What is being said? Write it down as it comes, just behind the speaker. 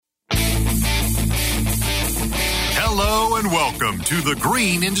Hello and welcome to the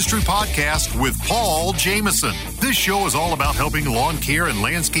Green Industry Podcast with Paul Jameson. This show is all about helping lawn care and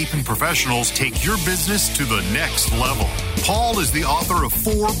landscaping professionals take your business to the next level. Paul is the author of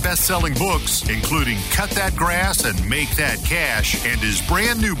 4 best-selling books, including Cut That Grass and Make That Cash, and his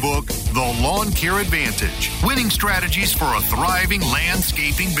brand new book, The Lawn Care Advantage, Winning Strategies for a Thriving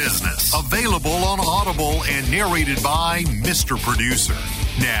Landscaping Business. Available on Audible and narrated by Mr. Producer.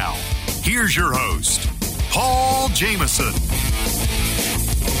 Now, here's your host, Paul Jameson.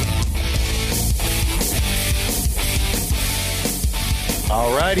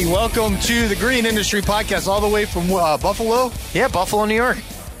 All righty, welcome to the Green Industry Podcast, all the way from Buffalo? Yeah, Buffalo, New York.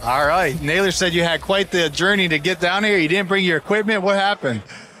 All right. Naylor said you had quite the journey to get down here. You didn't bring your equipment. What happened?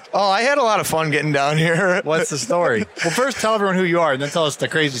 Oh, I had a lot of fun getting down here. What's the story? Well, first tell everyone who you are, and then tell us the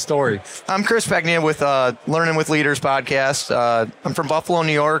crazy story. I'm Chris Pegnia with Learning with Leaders podcast. I'm from Buffalo,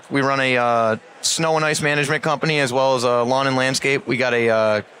 New York. We run a snow and ice management company as well as a lawn and landscape. We got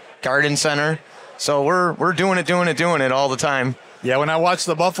a garden center. So we're doing it all the time. Yeah, when I watch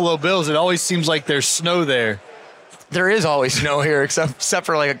the Buffalo Bills, it always seems like there's snow there. There is always snow here, except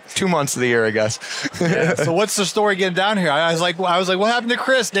for like 2 months of the year, I guess. Yeah. So what's the story getting down here? I was like, what happened to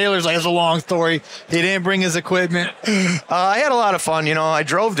Chris? Naylor's like, it's a long story. He didn't bring his equipment. I had a lot of fun. You know, I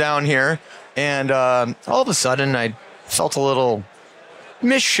drove down here, and all of a sudden, I felt a little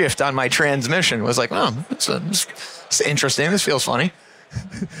misshift on my transmission. It was like, oh, it's interesting. This feels funny.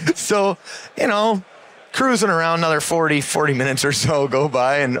 So, you know, cruising around, another 40 minutes or so go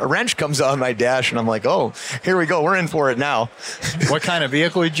by, and a wrench comes on my dash, and I'm like, oh, here we go. We're in for it now. What kind of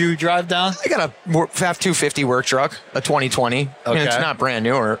vehicle did you drive down? I got a F-250 work truck, a 2020. Okay. And it's not brand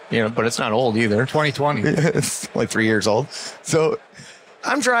new, but it's not old either. 2020. It's like 3 years old. So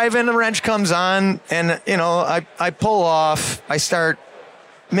I'm driving, the wrench comes on, and, I pull off. I start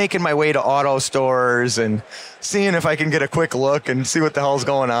making my way to auto stores and seeing if I can get a quick look and see what the hell's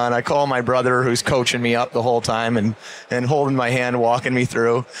going on. I call my brother, who's coaching me up the whole time and holding my hand, walking me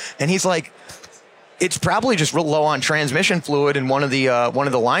through. And he's like, it's probably just real low on transmission fluid, and one of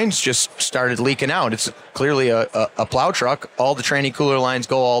the lines just started leaking out. It's clearly a plow truck. All the tranny cooler lines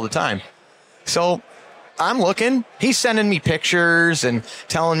go all the time. So I'm looking. He's sending me pictures and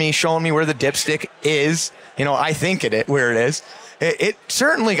showing me where the dipstick is. I think where it is. It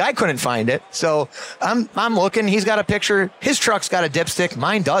certainly, I couldn't find it. So I'm looking. He's got a picture. His truck's got a dipstick.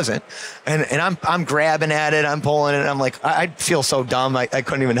 Mine doesn't. And I'm grabbing at it. I'm pulling it. I'm like, I feel so dumb. I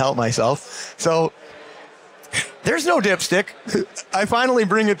couldn't even help myself. So there's no dipstick. I finally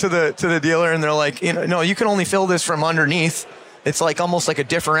bring it to the dealer, and they're like, no, you can only fill this from underneath. It's like almost like a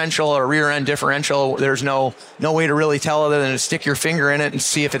differential or a rear end differential. There's no way to really tell other than to stick your finger in it and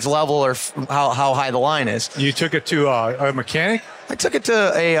see if it's level or how high the line is. You took it to a mechanic? I took it to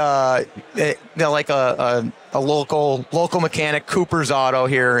a local mechanic, Cooper's Auto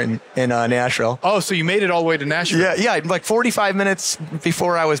here in Nashville. Oh, so you made it all the way to Nashville? Yeah, like 45 minutes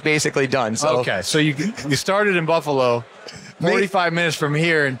before I was basically done. So. Okay, so you started in Buffalo, 45 minutes from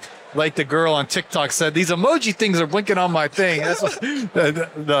here, and like the girl on TikTok said, these emoji things are blinking on my thing. That's what,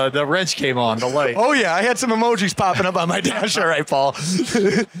 the wrench came on, the light. Oh yeah, I had some emojis popping up on my dash. All right, Paul.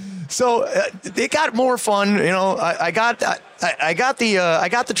 So it got more fun. I got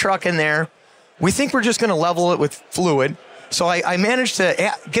the truck in there. We think we're just going to level it with fluid. So I managed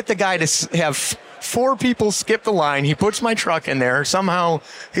to get the guy to have 4 people skip the line. He puts my truck in there. Somehow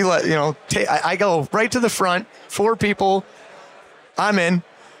he I go right to the front. 4 people. I'm in.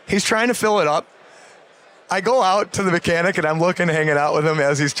 He's trying to fill it up. I go out to the mechanic, and I'm hanging out with him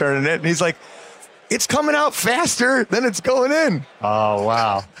as he's turning it. And he's like, it's coming out faster than it's going in. Oh,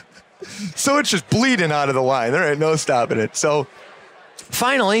 wow. So it's just bleeding out of the line. There ain't no stopping it. So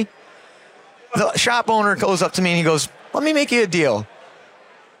finally, the shop owner goes up to me, and he goes, let me make you a deal.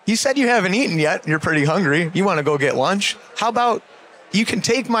 You said you haven't eaten yet. You're pretty hungry. You want to go get lunch? How about you can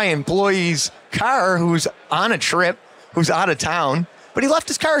take my employee's car who's on a trip, who's out of town, but he left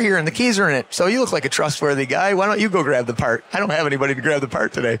his car here and the keys are in it. So you look like a trustworthy guy. Why don't you go grab the part? I don't have anybody to grab the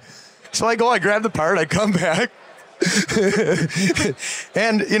part today. So I grab the part, I come back.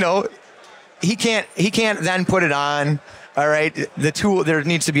 And, he can't then put it on. All right. The tool, there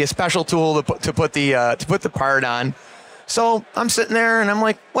needs to be a special tool to put the part on. So I'm sitting there and I'm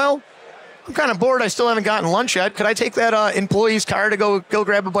like, well, I'm kind of bored. I still haven't gotten lunch yet. Could I take that employee's car to go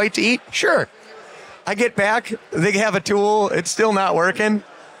grab a bite to eat? Sure. I get back, they have a tool, it's still not working.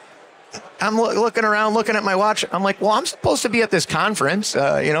 I'm looking around, looking at my watch. I'm like, well, I'm supposed to be at this conference.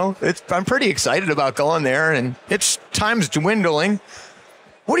 I'm pretty excited about going there, and time's dwindling.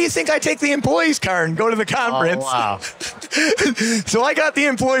 what do you think I take the employee's car and go to the conference? Oh, wow. So I got the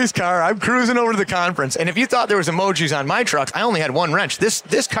employee's car. I'm cruising over to the conference. And if you thought there was emojis on my truck, I only had one wrench.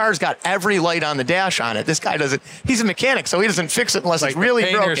 This car's got every light on the dash on it. This guy doesn't. He's a mechanic, so he doesn't fix it unless it's really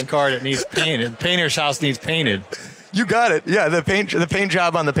broken. Painter's car that needs painted. Painter's house needs painted. You got it. Yeah, the paint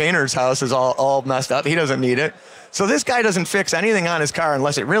job on the painter's house is all messed up. He doesn't need it. So this guy doesn't fix anything on his car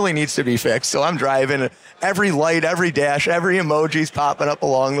unless it really needs to be fixed. So I'm driving, every light, every dash, every emoji's popping up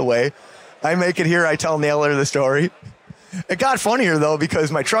along the way. I make it here. I tell Naylor the story. It got funnier, though,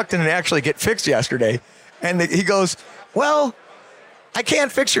 because my truck didn't actually get fixed yesterday. And he goes, well, I can't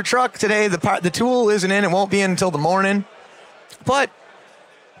fix your truck today. The tool isn't in. It won't be in until the morning. But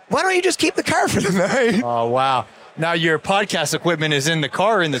why don't you just keep the car for the night? Oh, wow. Now your podcast equipment is in the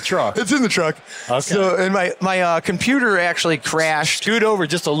car or in the truck? It's in the truck. Okay. So, and my computer actually crashed. Scoot over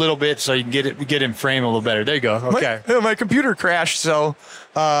just a little bit so you can get in frame a little better. There you go. Okay. My computer crashed, so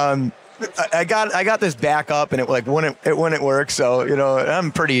I got this backup, and it wouldn't work. So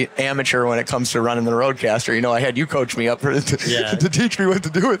I'm pretty amateur when it comes to running the Roadcaster. I had you coach me up to teach me what to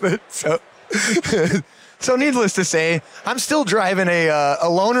do with it. So. So needless to say, I'm still driving a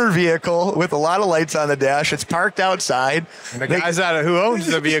loaner vehicle with a lot of lights on the dash. It's parked outside. And the guy's who owns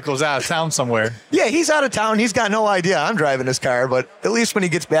the vehicle's out of town somewhere. Yeah, he's out of town. He's got no idea I'm driving his car, but at least when he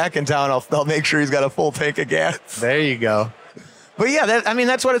gets back in town, I'll make sure he's got a full tank of gas. There you go. But yeah,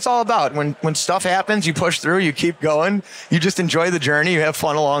 that's what it's all about. When stuff happens, you push through, you keep going, you just enjoy the journey, you have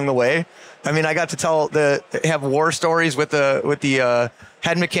fun along the way. I mean, I got to have war stories with the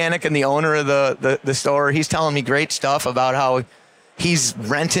head mechanic and the owner of the store. He's telling me great stuff about how he's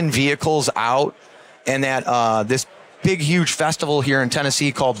renting vehicles out, and that this big, huge festival here in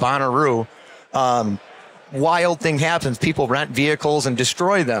Tennessee called Bonnaroo, wild thing happens. People rent vehicles and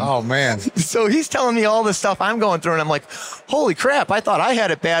destroy them. Oh, man. So he's telling me all the stuff I'm going through, and I'm like, holy crap, I thought I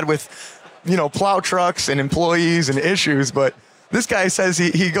had it bad with, plow trucks and employees and issues, but this guy says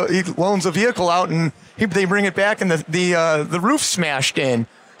he loans a vehicle out, and they bring it back, and the roof smashed in.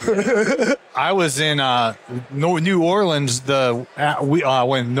 I was in New Orleans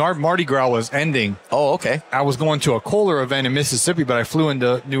when Mardi Gras was ending. Oh, okay. I was going to a Kohler event in Mississippi, but I flew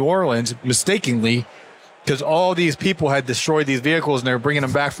into New Orleans mistakenly because all these people had destroyed these vehicles, and they were bringing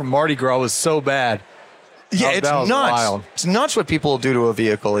them back from Mardi Gras. It was so bad. Yeah, it's nuts. Wild. It's nuts what people do to a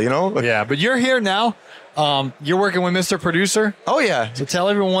vehicle, Yeah, but you're here now. You're working with Mr. Producer. Oh, yeah. So tell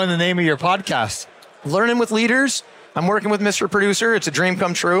everyone the name of your podcast. Learning with Leaders. I'm working with Mr. Producer. It's a dream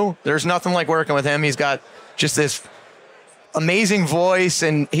come true. There's nothing like working with him. He's got just this amazing voice,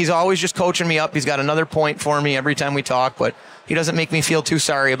 and he's always just coaching me up. He's got another point for me every time we talk, but he doesn't make me feel too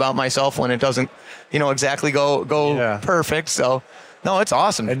sorry about myself when it doesn't, exactly go perfect. So, no, it's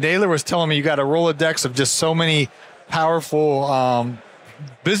awesome. And Naylor was telling me you got a Rolodex of just so many powerful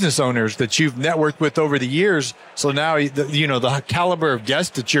business owners that you've networked with over the years. So now, the caliber of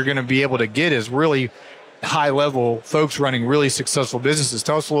guests that you're going to be able to get is really high level folks running really successful businesses.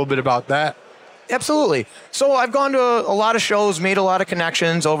 Tell us a little bit about that. Absolutely. So I've gone to a lot of shows, made a lot of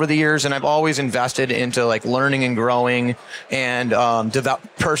connections over the years, and I've always invested into learning and growing and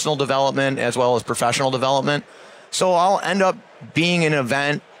personal development as well as professional development. So I'll end up being in an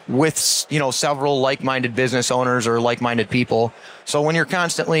event with, several like-minded business owners or like-minded people. So when you're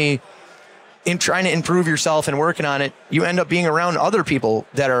constantly trying to improve yourself and working on it, you end up being around other people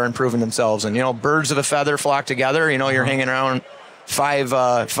that are improving themselves. And, birds of a feather flock together. You're hanging around five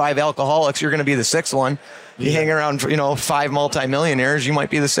alcoholics, you're going to be the sixth one. You hang around, 5 multimillionaires, you might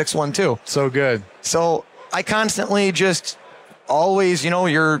be the sixth one too. So good. So I constantly just always,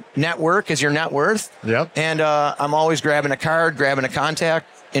 your network is your net worth. Yep. And I'm always grabbing a card, grabbing a contact,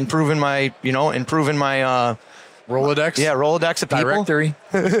 improving my Rolodex. Rolodex of people. Directory.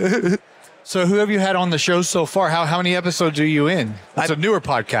 So who have you had on the show so far? How many episodes are you in? It's a newer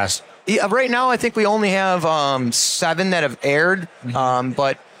podcast. Yeah, right now, I think we only have 7 that have aired,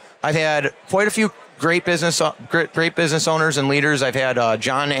 but I've had quite a few great business owners and leaders. I've had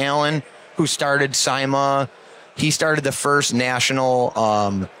John Allen, who started SIMA. He started the first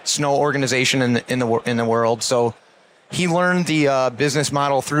national snow organization in the world. So he learned the business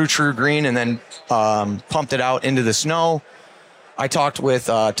model through True Green and then pumped it out into the snow. I talked with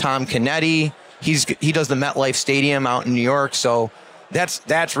Tom Canetti. He does the MetLife Stadium out in New York. So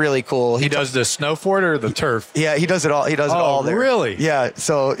that's really cool. He does the snow fort or the turf? Yeah, he does it all. He does it all there. Really? Yeah.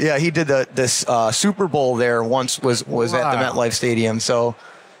 So yeah, he did this Super Bowl there once. Was at the MetLife Stadium. So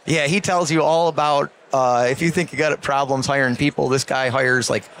yeah, he tells you all about if you think you got problems hiring people, this guy hires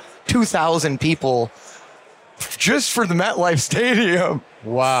 2,000 people just for the MetLife Stadium.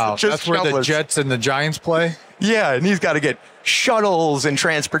 Wow, that's where the Jets and the Giants play. Yeah, and he's got to get shuttles and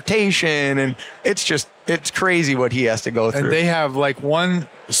transportation, and it's crazy what he has to go through. And they have like one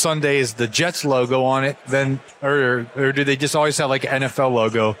Sunday is the Jets logo on it, then or do they just always have like an NFL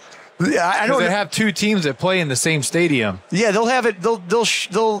logo? Yeah, I know they have two teams that play in the same stadium. Yeah, they'll have it.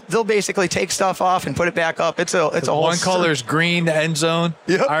 They'll basically take stuff off and put it back up. It's a whole one color's green, the end zone.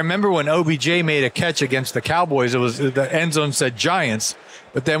 Yep. I remember when OBJ made a catch against the Cowboys, it was the end zone said Giants,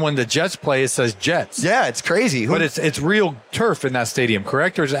 but then when the Jets play, it says Jets. Yeah, it's crazy. But it's real turf in that stadium,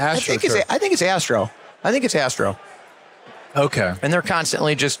 correct? Or is it Astro turf? I think it's Astro. Okay. And they're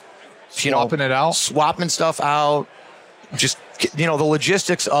constantly just swapping stuff out. Just, the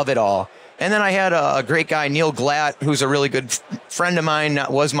logistics of it all. And then I had a great guy, Neil Glatt, who's a really good friend of mine,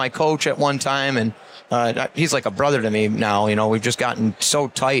 was my coach at one time. And he's like a brother to me now. We've just gotten so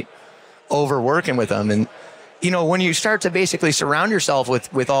tight over working with him. And, when you start to basically surround yourself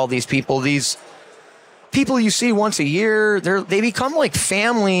with all these people you see once a year, they become like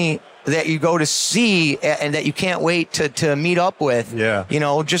family that you go to see and that you can't wait to meet up with. Yeah.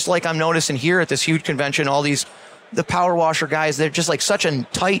 Just like I'm noticing here at this huge convention, all the power washer guys, they're just like such a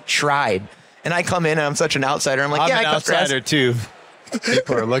tight tribe. And I come in and I'm such an outsider. I'm like, I'm an outsider too.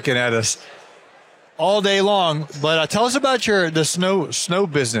 People are looking at us all day long. But tell us about the snow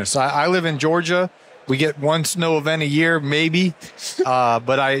business. I live in Georgia. We get one snow event a year, maybe.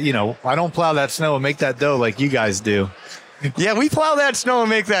 But I don't plow that snow and make that dough like you guys do. Yeah, we plow that snow and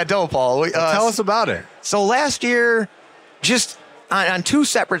make that dough, Paul. Tell us about it. So last year, just on two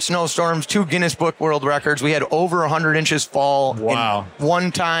separate snowstorms, 2 Guinness Book World Records, we had over 100 inches fall. Wow. In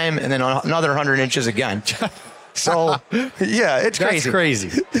one time, and then another 100 inches again. So, yeah, it's crazy. That's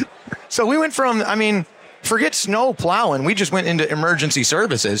crazy. So we went from, forget snow plowing. We just went into emergency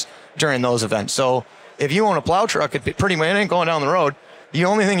services during those events. So if you own a plow truck, it pretty much ain't going down the road. The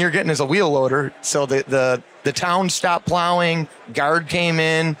only thing you're getting is a wheel loader. So the town stopped plowing, guard came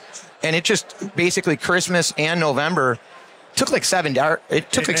in, and it just basically Christmas and November took like 7 days.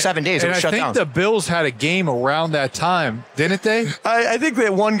 It took like 7 days. It was shut down. I think the Bills had a game around that time, didn't they? I think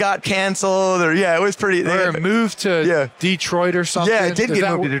that one got canceled. It was pretty. Or moved to Detroit or something. Yeah, it did get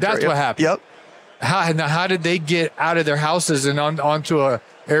moved to Detroit. That's what happened. Yep. How did they get out of their houses and onto a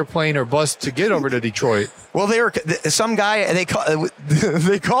airplane or bus to get over to Detroit? Well, some guy, they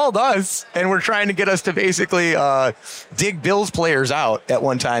called us and were trying to get us to basically dig Bills players out at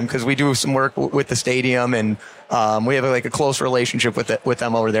one time because we do some work with the stadium and we have like a close relationship with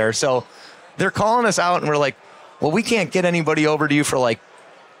them over there. So they're calling us out and we're like, well, we can't get anybody over to you for like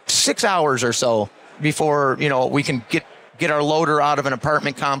 6 hours or so before, we can get our loader out of an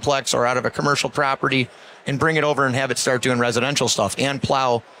apartment complex or out of a commercial property and bring it over and have it start doing residential stuff and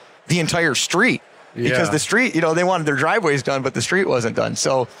plow the entire street. Because the street, they wanted their driveways done, but the street wasn't done.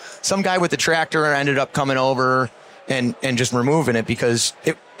 So some guy with the tractor ended up coming over and just removing it because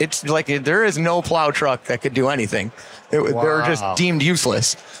it's like there is no plow truck that could do anything. They were just deemed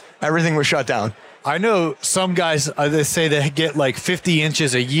useless. Everything was shut down. I know some guys, they say they get like 50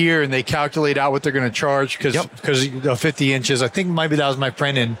 inches a year and they calculate out what they're going to charge because 50 inches. I think maybe that was my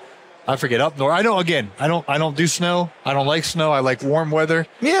friend in, I forget, up north. I don't do snow. I don't like snow. I like warm weather.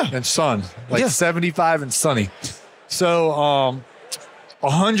 Yeah. And sun, 75 and sunny. So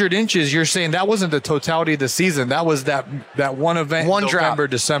 100 inches, you're saying that wasn't the totality of the season. That was that one event, November,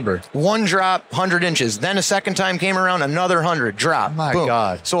 December. One drop, 100 inches. Then a second time came around, another 100 drop. My boom.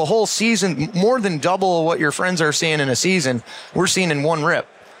 God. So a whole season, more than double what your friends are seeing in a season, we're seeing in one rip.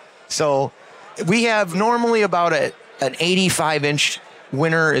 So we have normally about an 85-inch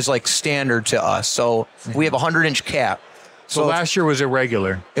winter is like standard to us. So we have a 100-inch cap. So last year was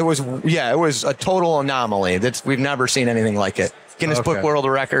irregular. It was a total anomaly. We've never seen anything like it. Guinness Book World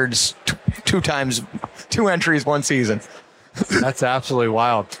Records, 2 entries, 1 season. That's absolutely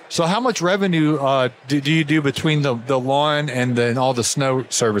wild. So how much revenue do you do between the lawn and then all the snow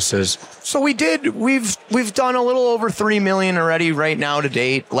services? So we've done a little over 3 million already right now to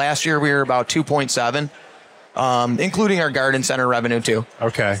date. Last year we were about 2.7, including our garden center revenue too.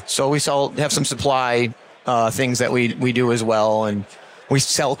 Okay. So we have some supply things that we do as well, and we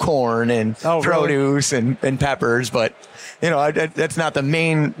sell corn and produce and peppers, but that's not the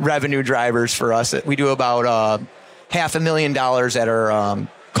main revenue drivers for us. We do about $500,000 at our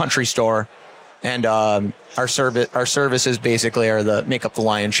country store, and our services basically make up the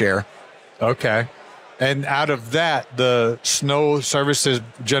lion's share. Okay. And out of that, the snow services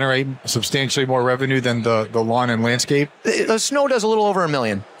generate substantially more revenue than the lawn and landscape? The snow does a little over $1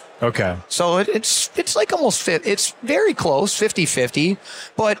 million. Okay. So it's like almost it's very close, 50-50,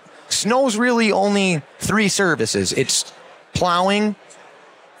 but snow's really only 3 services. It's plowing,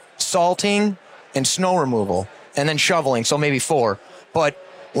 salting, and snow removal. and then shoveling, so maybe 4. But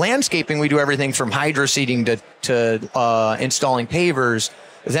landscaping, we do everything from hydro seeding to installing pavers,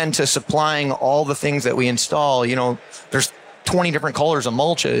 then to supplying all the things that we install. You know, there's 20 different colors of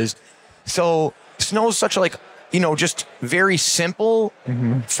mulches. So snow is such like, you know, just very simple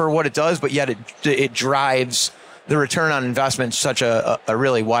for what it does, but yet it drives the return on investment, such a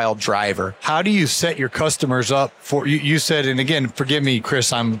really wild driver. How do you set your customers up for, you said, and again, forgive me,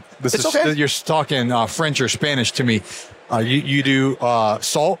 Chris, okay. You're talking French or Spanish to me. You do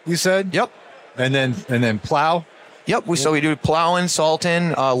salt, you said? Yep. And then plow? Yep. So we do plowing,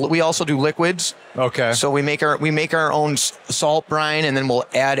 salting. We also do liquids. Okay. So we make our own salt brine, and then we'll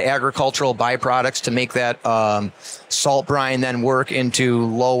add agricultural byproducts to make that salt brine then work into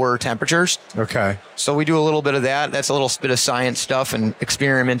lower temperatures. Okay. So we do a little bit of that. That's a little bit of science stuff and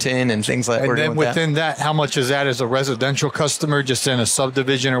experimenting and things like that. And then within that, how much is that as a residential customer, just in a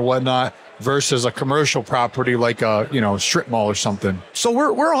subdivision or whatnot, versus a commercial property like a, you know, strip mall or something? So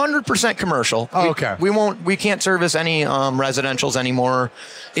we're 100% commercial. Oh, okay. We can't service any residentials anymore.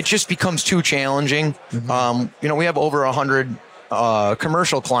 It just becomes too challenging. You know, we have over 100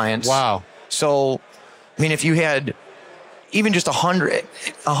 commercial clients. Wow. So, I mean, if you had even just 100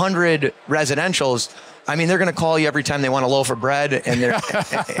 residentials, I mean, they're going to call you every time they want a loaf of bread. And they're,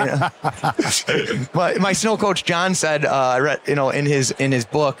 you know. My snow coach John said, you know, in his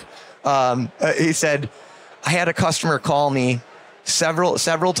book, he said, I had a customer call me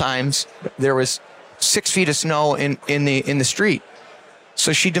several times. There was 6 feet of snow in the street.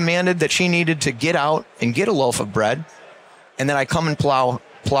 So she demanded that she needed to get out and get a loaf of bread, and then I come and plow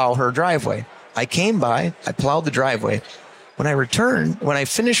her driveway. I came by, I plowed the driveway. When I returned, when I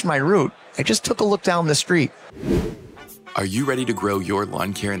finished my route, I just took a look down the street. Are you ready to grow your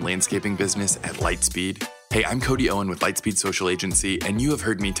lawn care and landscaping business at light speed? Hey, I'm Cody Owen with Lightspeed Social Agency, and you have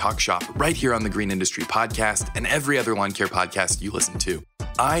heard me talk shop right here on the Green Industry Podcast and every other lawn care podcast you listen to.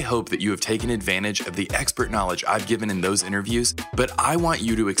 I hope that you have taken advantage of the expert knowledge I've given in those interviews, but I want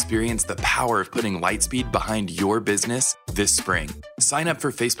you to experience the power of putting Lightspeed behind your business this spring. Sign up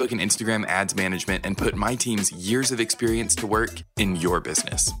for Facebook and Instagram ads management and put my team's years of experience to work in your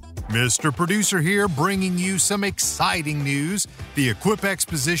business. Mr. Producer here, bringing you some exciting news. The Equip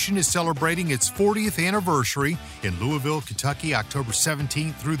Exposition is celebrating its 40th anniversary in Louisville, Kentucky, October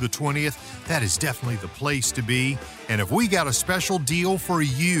 17th through the 20th. That is definitely the place to be. And if we got a special deal for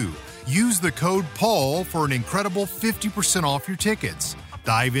you, use the code PAUL for an incredible 50% off your tickets.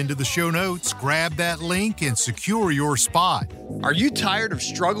 Dive into the show notes, grab that link, and secure your spot. Are you tired of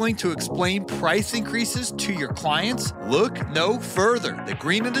struggling to explain price increases to your clients? Look no further. The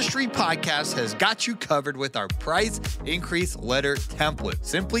Green Industry Podcast has got you covered with our price increase letter template.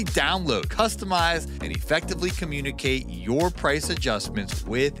 Simply download, customize, and effectively communicate your price adjustments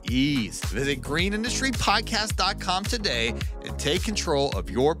with ease. Visit greenindustrypodcast.com today and take control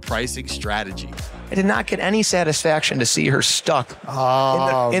of your pricing strategy. I did not get any satisfaction to see her stuck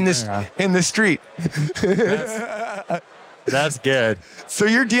in the street. That's good. So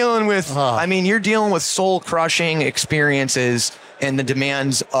you're dealing with, you're dealing with soul crushing experiences and the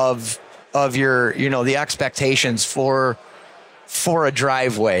demands of your, you know, the expectations for a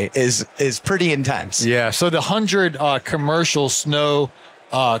driveway is pretty intense. Yeah. So the 100 commercial snow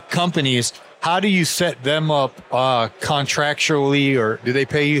companies, how do you set them up contractually, or do they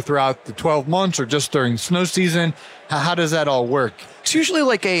pay you throughout the 12 months or just during snow season? How does that all work? It's usually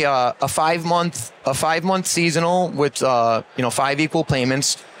like a 5-month seasonal with 5 equal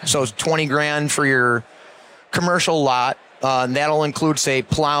payments. So it's $20,000 for your commercial lot. And that'll include, say,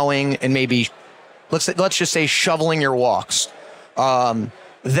 plowing and maybe let's just say shoveling your walks.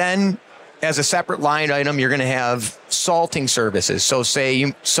 Then, as a separate line item, you're going to have salting services. So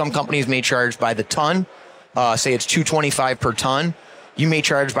some companies may charge by the ton. Say it's $2.25 per ton. You may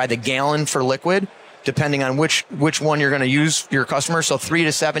charge by the gallon for liquid, depending on which one you're going to use your customer. So $3 to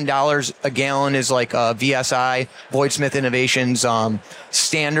 $7 a gallon is like a VSI, Boyd Smith Innovations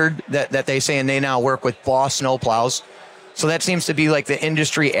standard that they say, and they now work with Boss snow plows. So that seems to be like the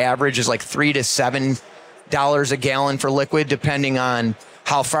industry average is like $3 to $7 a gallon for liquid, depending on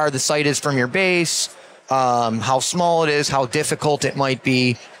how far the site is from your base, how small it is, how difficult it might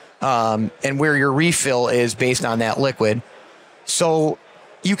be, and where your refill is based on that liquid. So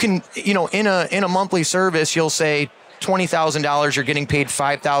you can, in a monthly service, you'll say $20,000, you're getting paid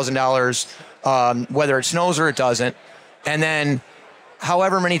 $5,000, whether it snows or it doesn't. And then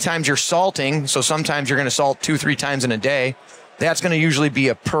however many times you're salting, so sometimes you're going to salt 2-3 times in a day, that's going to usually be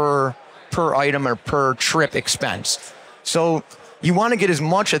a per item or per trip expense. So you want to get as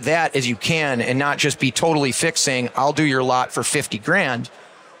much of that as you can and not just be totally fixed saying, I'll do your lot for $50,000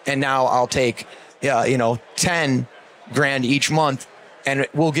 and now I'll take $10 grand each month, and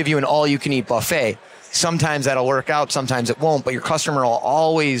we'll give you an all-you-can-eat buffet. Sometimes that'll work out, sometimes it won't, but your customer will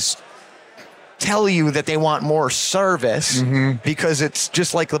always tell you that they want more service because it's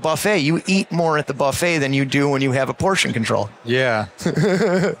just like the buffet. You eat more at the buffet than you do when you have a portion control. Yeah.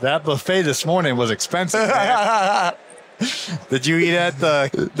 That buffet this morning was expensive, man. Did you eat at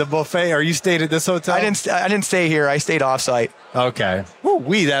the buffet, or you stayed at this hotel? I didn't stay here. I stayed offsite. Okay.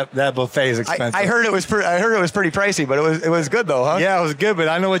 That buffet is expensive. I heard it was pretty pricey, but it was good though, huh? Yeah, it was good, but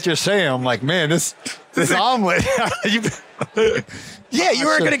I know what you're saying. I'm like, man, this omelet. Yeah, you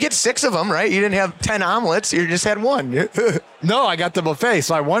weren't going to get 6 of them, right? You didn't have 10 omelets. You just had one. No, I got the buffet,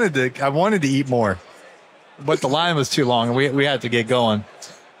 so I wanted to eat more, but the line was too long, and we had to get going.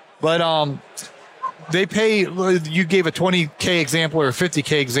 But they pay. You gave a 20K example or a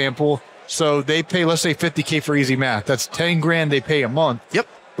 50K example, so they pay. Let's say 50K for easy math. That's 10 grand they pay a month. Yep.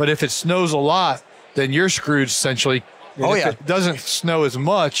 But if it snows a lot, then you're screwed essentially. And if it doesn't snow as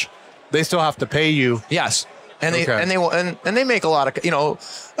much, they still have to pay you. Yes. And they make a lot of,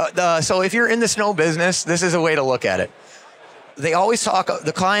 so if you're in the snow business, this is a way to look at it.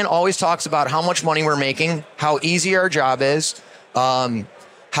 The client always talks about how much money we're making, how easy our job is,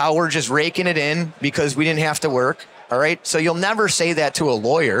 how we're just raking it in because we didn't have to work. All right. So you'll never say that to a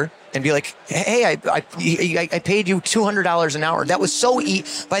lawyer and be like, hey, I paid you $200 an hour. That was so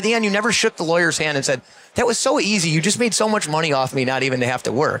easy. By the end, you never shook the lawyer's hand and said, that was so easy. You just made so much money off me, not even to have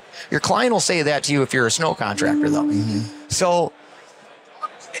to work. Your client will say that to you if you're a snow contractor, though. So,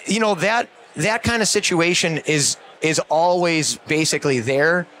 that kind of situation is always basically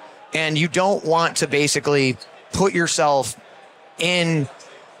there. And you don't want to basically put yourself in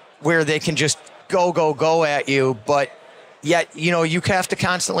where they can just go at you. But yet, you have to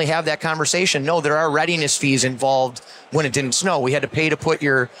constantly have that conversation. No, there are readiness fees involved when it didn't snow. We had to pay to put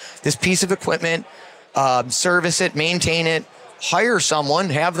this piece of equipment, service it, maintain it, hire someone,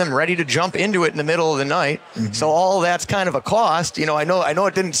 have them ready to jump into it in the middle of the night. So all that's kind of a cost. I know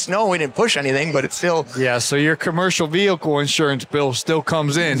it didn't snow, we didn't push anything, but it's still. Yeah, so your commercial vehicle insurance bill still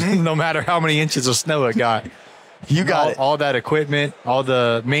comes in no matter how many inches of snow it got. You got it. All that equipment, all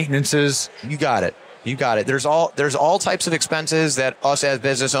the maintenances. You got it. There's all types of expenses that us as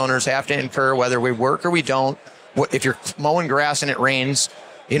business owners have to incur, whether we work or we don't. If you're mowing grass and it rains,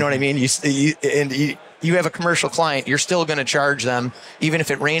 you know what I mean? You have a commercial client, you're still going to charge them, even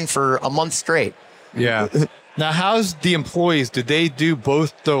if it rained for a month straight. Yeah. Now, how's the employees? Did they do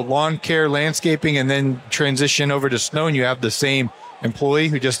both the lawn care, landscaping, and then transition over to snow, and you have the same employee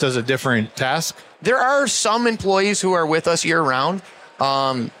who just does a different task? There are some employees who are with us year round.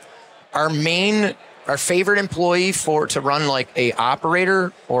 Our favorite employee to run like a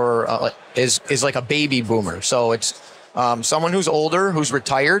operator or is like a baby boomer. So it's someone who's older, who's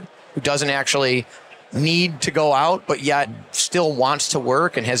retired, who doesn't actually need to go out, but yet still wants to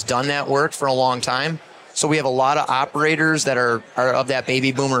work and has done that work for a long time. So we have a lot of operators that are of that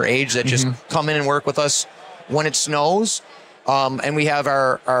baby boomer age that just come in and work with us when it snows. And we have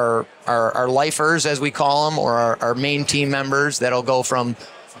our lifers, as we call them, or our main team members that'll go from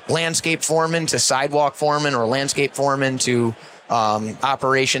landscape foreman to sidewalk foreman, or landscape foreman to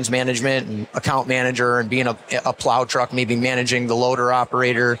operations management and account manager, and being a plow truck, maybe managing the loader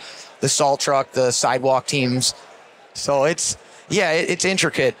operator, the salt truck, the sidewalk teams. So it's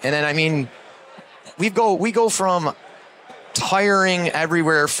intricate. And then, we go from hiring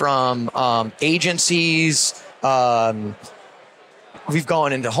everywhere from agencies. We've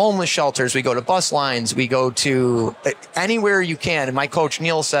gone into homeless shelters. We go to bus lines. We go to anywhere you can. And my coach,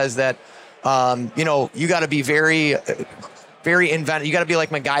 Neil, says that, you got to be very, very inventive. You got to be like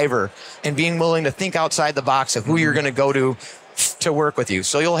MacGyver and being willing to think outside the box of who you're going to go to work with you.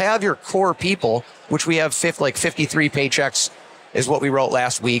 So you'll have your core people, which we have 53 paychecks is what we wrote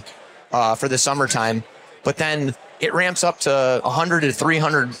last week for the summertime. But then it ramps up to 100 to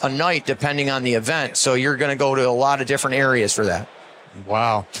 300 a night, depending on the event. So you're going to go to a lot of different areas for that.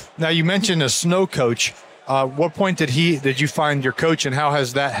 Wow. Now, you mentioned a snow coach. What point did you find your coach, and how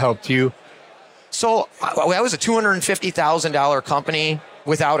has that helped you? So I was a $250,000 company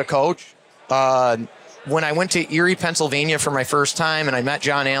without a coach. When I went to Erie, Pennsylvania for my first time, and I met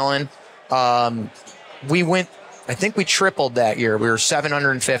John Allen, I think we tripled that year. We were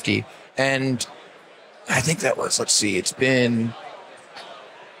 750. And I think that was, I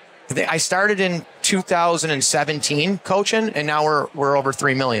started in 2017 coaching, and now we're over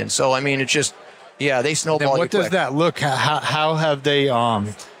 3 million. So, it's just, they snowball. What does that look? How have they,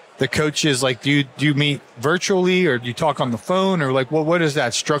 the coaches, do you meet virtually, or do you talk on the phone, or what does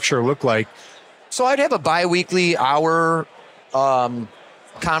that structure look like? So I'd have a biweekly hour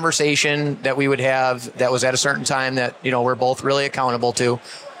conversation that we would have that was at a certain time that, we're both really accountable to.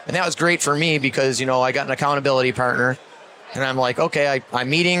 And that was great for me because, I got an accountability partner and I'm like, okay, I'm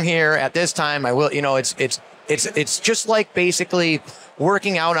meeting here at this time. I will, it's just like basically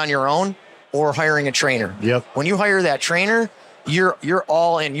working out on your own or hiring a trainer. Yep. When you hire that trainer, you're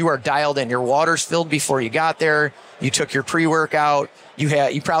all in. You are dialed in. Your water's filled before you got there. You took your pre-workout.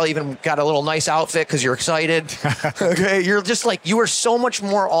 You probably even got a little nice outfit because you're excited. Okay, you're just like, you are so much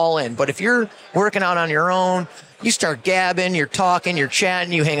more all in. But if you're working out on your own, you start gabbing, you're talking, you're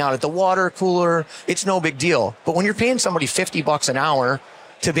chatting, you hang out at the water cooler. It's no big deal. But when you're paying somebody $50 an hour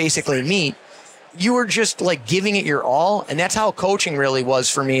to basically meet, you are just like giving it your all. And that's how coaching really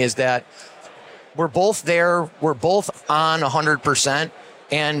was for me, is that we're both there. We're both on 100%.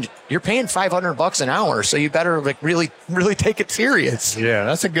 And you're paying $500 an hour, so you better like really, really take it serious. Yeah,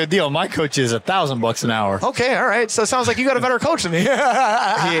 that's a good deal. My coach is $1,000 an hour. Okay, all right. So it sounds like you got a better coach than me.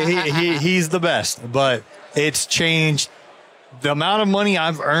 He's the best, but it's changed the amount of money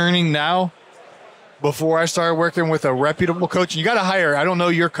I'm earning now. Before I started working with a reputable coach, and you got to hire. I don't know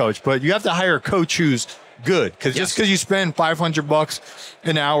your coach, but you have to hire a coach who's good, because just because you spend $500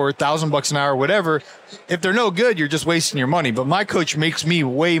 an hour, $1,000 an hour, whatever, if they're no good, you're just wasting your money. But my coach makes me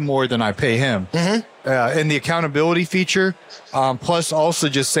way more than I pay him. Mm-hmm. And the accountability feature, plus also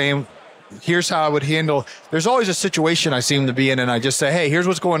just saying, here's how I would handle. There's always a situation I seem to be in, and I just say, hey, here's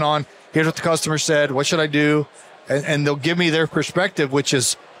what's going on. Here's what the customer said. What should I do? And they'll give me their perspective, which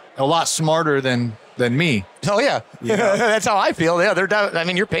is a lot smarter than me. Oh yeah, that's how I feel.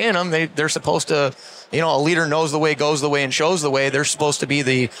 Yeah, you're paying them. They're supposed to, a leader knows the way, goes the way, and shows the way. They're supposed to be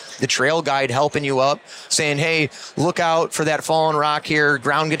the trail guide, helping you up, saying, hey, look out for that fallen rock here.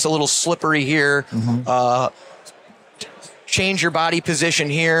 Ground gets a little slippery here. Mm-hmm. Change your body position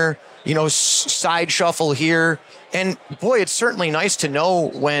here. Side shuffle here. And boy, it's certainly nice to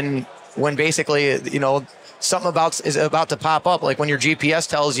know when basically, something is about to pop up, like when your GPS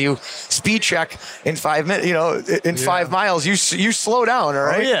tells you speed check in 5 minutes, 5 miles, you slow down, all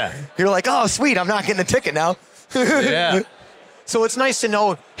right? Oh, yeah. You're like, oh, sweet, I'm not getting a ticket now. Yeah. So it's nice to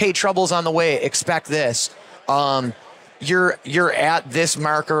know, hey, trouble's on the way, expect this. You're at this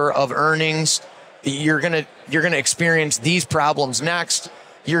marker of earnings. You're gonna experience these problems next.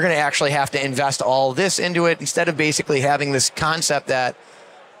 You're gonna actually have to invest all this into it, instead of basically having this concept that,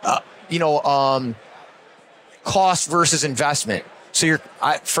 cost versus investment. So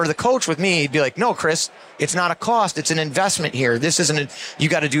for the coach with me, he'd be like, no, Chris, it's not a cost. It's an investment here. This isn't, you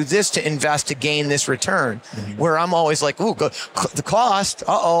got to do this to invest to gain this return. Mm-hmm. Where I'm always like, ooh, the cost,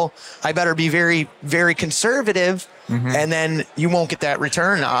 I better be very, very conservative. Mm-hmm. And then you won't get that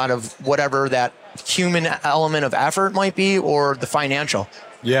return out of whatever that human element of effort might be, or the financial.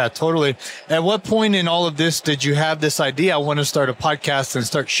 Yeah, totally. At what point in all of this did you have this idea? I want to start a podcast and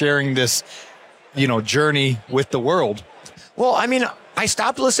start sharing this, journey with the world. Well, I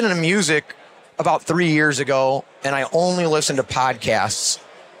stopped listening to music about 3 years ago, and I only listened to podcasts.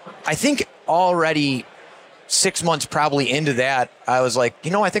 I think already 6 months probably into that, I was like,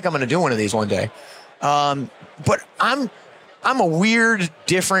 I think I'm going to do one of these one day. But I'm a weird,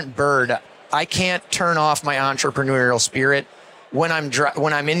 different bird. I can't turn off my entrepreneurial spirit. When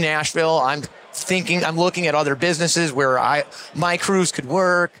I'm in Nashville, I'm looking at other businesses where my crews could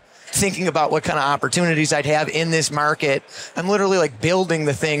work, thinking about what kind of opportunities I'd have in this market. I'm literally like building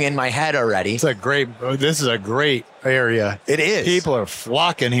the thing in my head already. This is a great area. It is. People are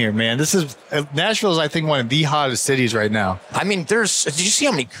flocking here, man. Nashville is, I think, one of the hottest cities right now. Did you see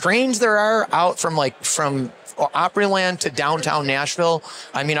how many cranes there are out from Opryland to downtown Nashville?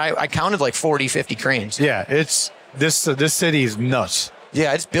 I counted like 40, 50 cranes. Yeah, this city is nuts.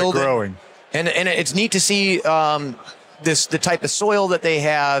 Yeah, it's building. They're growing. And it's neat to see the type of soil that they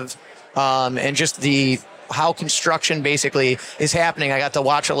have, and just how construction basically is happening. I got to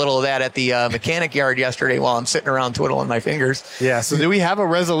watch a little of that at the mechanic yard yesterday while I'm sitting around twiddling my fingers. Yeah. So do we have a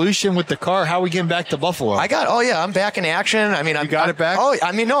resolution with the car? How are we getting back to Buffalo? I'm back in action. You got it back?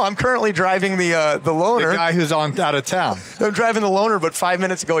 No, I'm currently driving the loaner. The guy who's out of town. I'm driving the loaner, but 5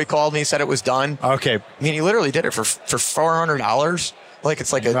 minutes ago he called me, said it was done. Okay. He literally did it for $400. Like,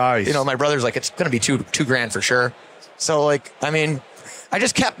 it's like nice. My brother's like, it's going to be $2,000 for sure. So I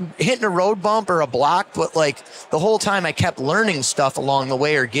just kept hitting a road bump or a block, but the whole time I kept learning stuff along the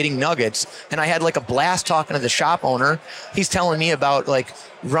way or getting nuggets. And I had a blast talking to the shop owner. He's telling me about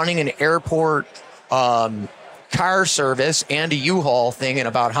running an airport car service and a U-Haul thing, and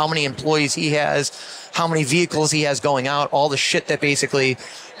about how many employees he has, how many vehicles he has going out, all the shit that basically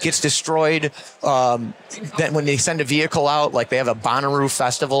gets destroyed. Then when they send a vehicle out, they have a Bonnaroo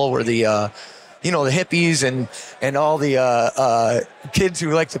festival where the the hippies and all the kids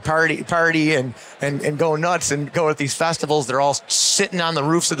who like to party and go nuts and go at these festivals. They're all sitting on the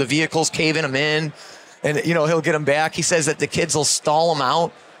roofs of the vehicles, caving them in, and he'll get them back. He says that the kids will stall them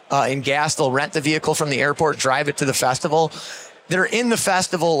out in gas. They'll rent the vehicle from the airport, drive it to the festival. They're in the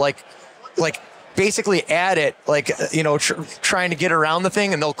festival like basically at it, trying to get around the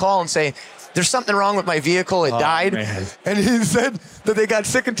thing, and they'll call and say, there's something wrong with my vehicle. It died. Man. And he said that they got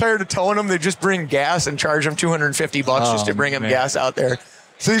sick and tired of towing them. They just bring gas and charge them $250 just to bring him gas out there.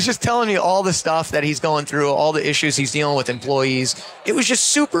 So he's just telling you all the stuff that he's going through, all the issues he's dealing with employees. It was just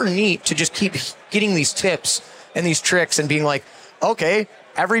super neat to just keep getting these tips and these tricks and being like, okay,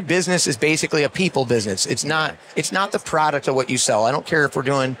 every business is basically a people business. It's not the product of what you sell. I don't care if we're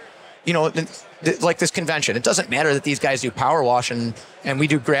doing, like this convention. It doesn't matter that these guys do power wash and we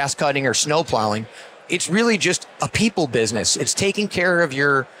do grass cutting or snow plowing. It's really just a people business. It's taking care of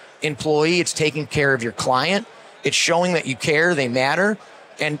your employee. It's taking care of your client. It's showing that you care, they matter,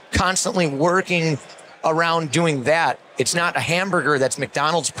 and constantly working around doing that. It's not a hamburger that's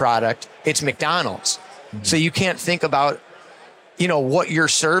McDonald's product. It's McDonald's. Mm-hmm. So you can't think about, what your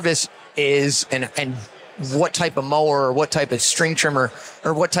service is and what type of mower or what type of string trimmer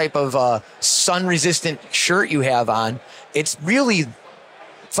or what type of sun-resistant shirt you have on. It's really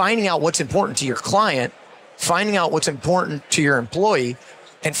finding out what's important to your client, finding out what's important to your employee,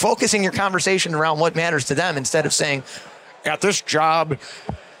 and focusing your conversation around what matters to them instead of saying, at this job,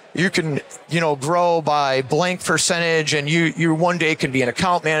 you can, grow by blank percentage and you one day can be an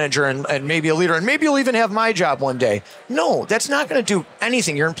account manager and maybe a leader and maybe you'll even have my job one day. No, that's not going to do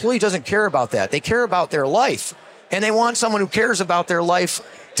anything. Your employee doesn't care about that. They care about their life, and they want someone who cares about their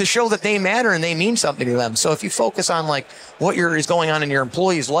life to show that they matter and they mean something to them. So if you focus on what is going on in your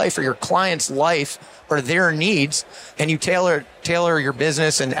employee's life or your client's life or their needs, and you tailor your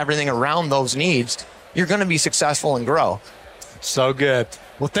business and everything around those needs, you're going to be successful and grow. So good.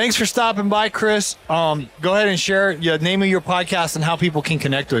 Well, thanks for stopping by, Chris. Go ahead and share the name of your podcast and how people can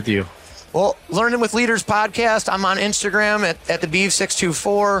connect with you. Well, Learning with Leaders podcast. I'm on Instagram at the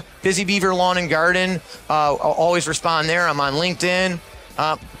Beav624, Busy Beaver Lawn and Garden. I'll always respond there. I'm on LinkedIn.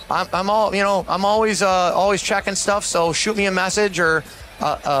 I'm always checking stuff. So shoot me a message or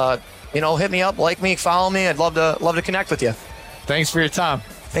hit me up, like me, follow me. I'd love to connect with you. Thanks for your time.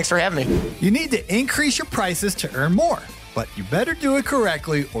 Thanks for having me. You need to increase your prices to earn more, but you better do it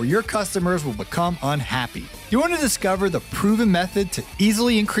correctly or your customers will become unhappy. You want to discover the proven method to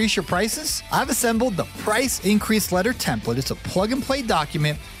easily increase your prices? I've assembled the Price Increase Letter template. It's a plug-and-play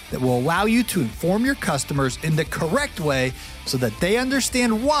document that will allow you to inform your customers in the correct way so that they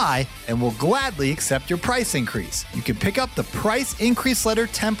understand why and will gladly accept your price increase. You can pick up the Price Increase Letter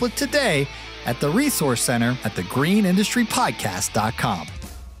template today at the Resource Center at thegreenindustrypodcast.com.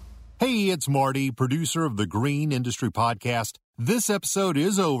 Hey, it's Marty, producer of the Green Industry Podcast. This episode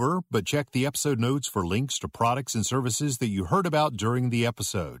is over, but check the episode notes for links to products and services that you heard about during the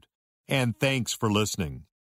episode. And thanks for listening.